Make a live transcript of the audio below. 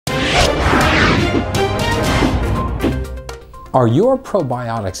Are your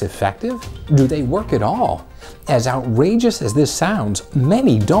probiotics effective? Do they work at all? As outrageous as this sounds,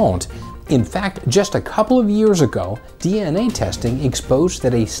 many don't. In fact, just a couple of years ago, DNA testing exposed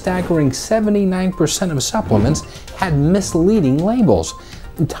that a staggering 79% of supplements had misleading labels.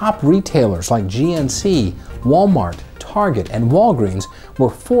 Top retailers like GNC, Walmart, Target, and Walgreens were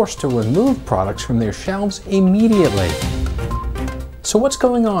forced to remove products from their shelves immediately. So what's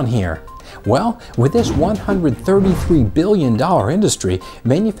going on here? Well, with this $133 billion industry,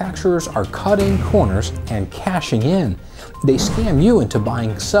 manufacturers are cutting corners and cashing in. They scam you into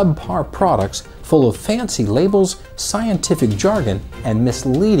buying subpar products full of fancy labels, scientific jargon, and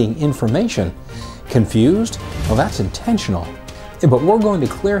misleading information. Confused? Well, that's intentional. But we're going to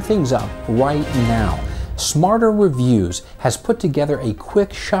clear things up right now. Smarter Reviews has put together a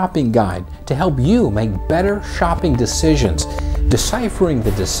quick shopping guide to help you make better shopping decisions, deciphering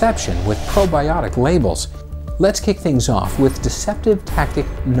the deception with probiotic labels. Let's kick things off with deceptive tactic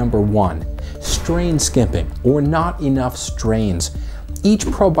number 1, strain skimping, or not enough strains. Each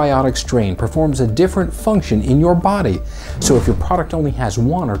probiotic strain performs a different function in your body, so if your product only has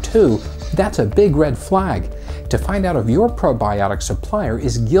 1 or 2, that's a big red flag. To find out if your probiotic supplier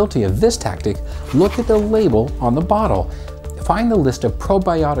is guilty of this tactic, look at the label on the bottle. Find the list of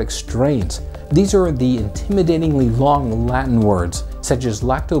probiotic strains. These are the intimidatingly long Latin words, such as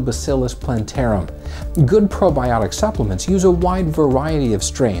Lactobacillus plantarum. Good probiotic supplements use a wide variety of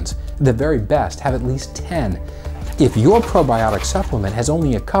strains. The very best have at least 10. If your probiotic supplement has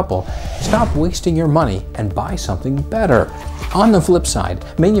only a couple, stop wasting your money and buy something better. On the flip side,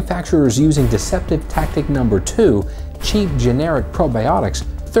 manufacturers using deceptive tactic number 2, cheap generic probiotics,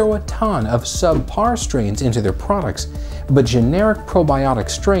 throw a ton of subpar strains into their products, but generic probiotic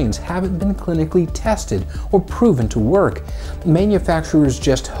strains haven't been clinically tested or proven to work. Manufacturers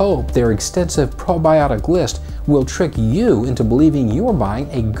just hope their extensive probiotic list will trick you into believing you're buying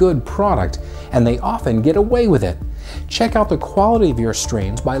a good product, and they often get away with it. Check out the quality of your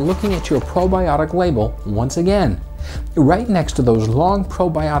strains by looking at your probiotic label once again. Right next to those long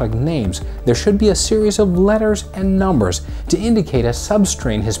probiotic names, there should be a series of letters and numbers to indicate a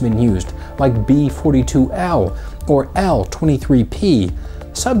substrain has been used, like B42L or L23P.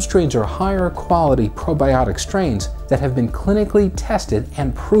 Substrains are higher quality probiotic strains that have been clinically tested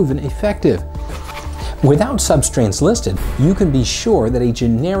and proven effective. Without substrains listed, you can be sure that a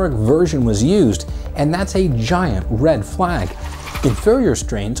generic version was used, and that's a giant red flag. Inferior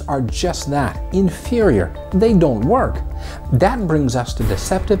strains are just that, inferior. They don't work. That brings us to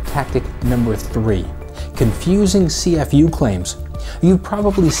deceptive tactic number 3, confusing CFU claims. You've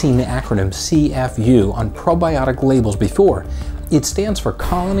probably seen the acronym CFU on probiotic labels before. It stands for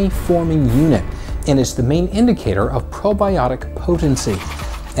Colony Forming Unit, and is the main indicator of probiotic potency.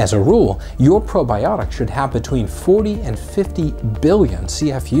 As a rule, your probiotic should have between 40 and 50 billion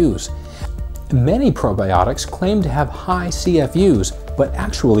CFUs. Many probiotics claim to have high CFUs, but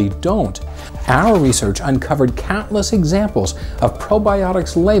actually don't. Our research uncovered countless examples of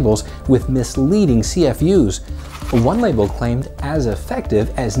probiotics labels with misleading CFUs. One label claimed as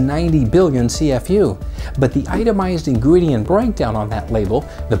effective as 90 billion CFU, but the itemized ingredient breakdown on that label,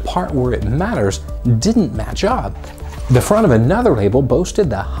 the part where it matters, didn't match up. The front of another label boasted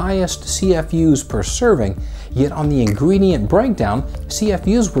the highest CFUs per serving, yet on the ingredient breakdown,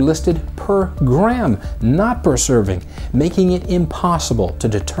 CFUs were listed per gram, not per serving, making it impossible to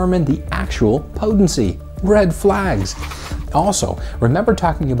determine the actual potency. Red flags. Also, remember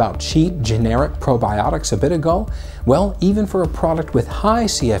talking about cheap generic probiotics a bit ago? Well, even for a product with high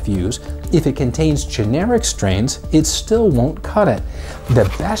CFUs, if it contains generic strains, it still won't cut it.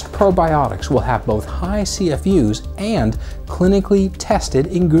 The best probiotics will have both high CFUs and clinically tested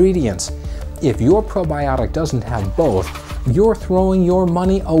ingredients. If your probiotic doesn't have both, you're throwing your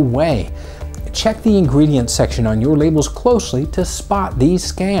money away. Check the ingredients section on your labels closely to spot these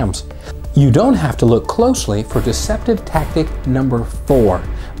scams. You don't have to look closely for deceptive tactic number 4,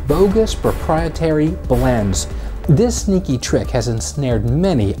 bogus proprietary blends. This sneaky trick has ensnared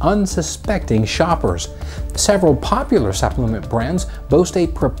many unsuspecting shoppers. Several popular supplement brands boast a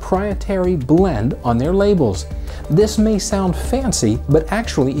proprietary blend on their labels. This may sound fancy, but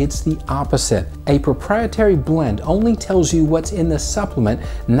actually it's the opposite. A proprietary blend only tells you what's in the supplement,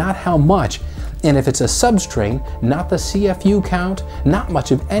 not how much. And if it's a substrain, not the CFU count, not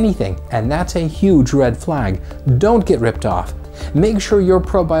much of anything, and that's a huge red flag. Don't get ripped off. Make sure your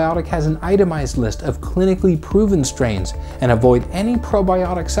probiotic has an itemized list of clinically proven strains, and avoid any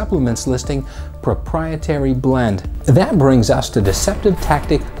probiotic supplements listing proprietary blend. That brings us to deceptive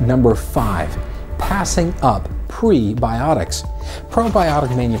tactic number 5, passing up prebiotics.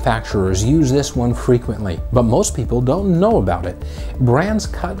 Probiotic manufacturers use this one frequently, but most people don't know about it. Brands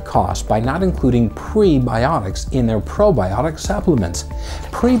cut costs by not including prebiotics in their probiotic supplements.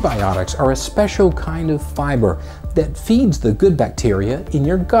 Prebiotics are a special kind of fiber that feeds the good bacteria in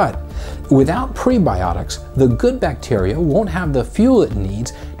your gut. Without prebiotics, the good bacteria won't have the fuel it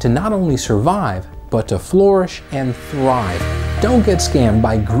needs to not only survive, but to flourish and thrive. Don't get scammed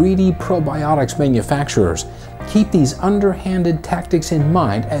by greedy probiotics manufacturers. Keep these underhanded tactics in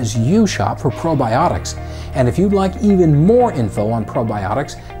mind as you shop for probiotics. And if you'd like even more info on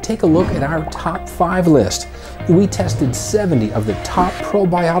probiotics, take a look at our top 5 list. We tested 70 of the top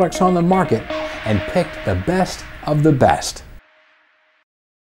probiotics on the market and picked the best of the best.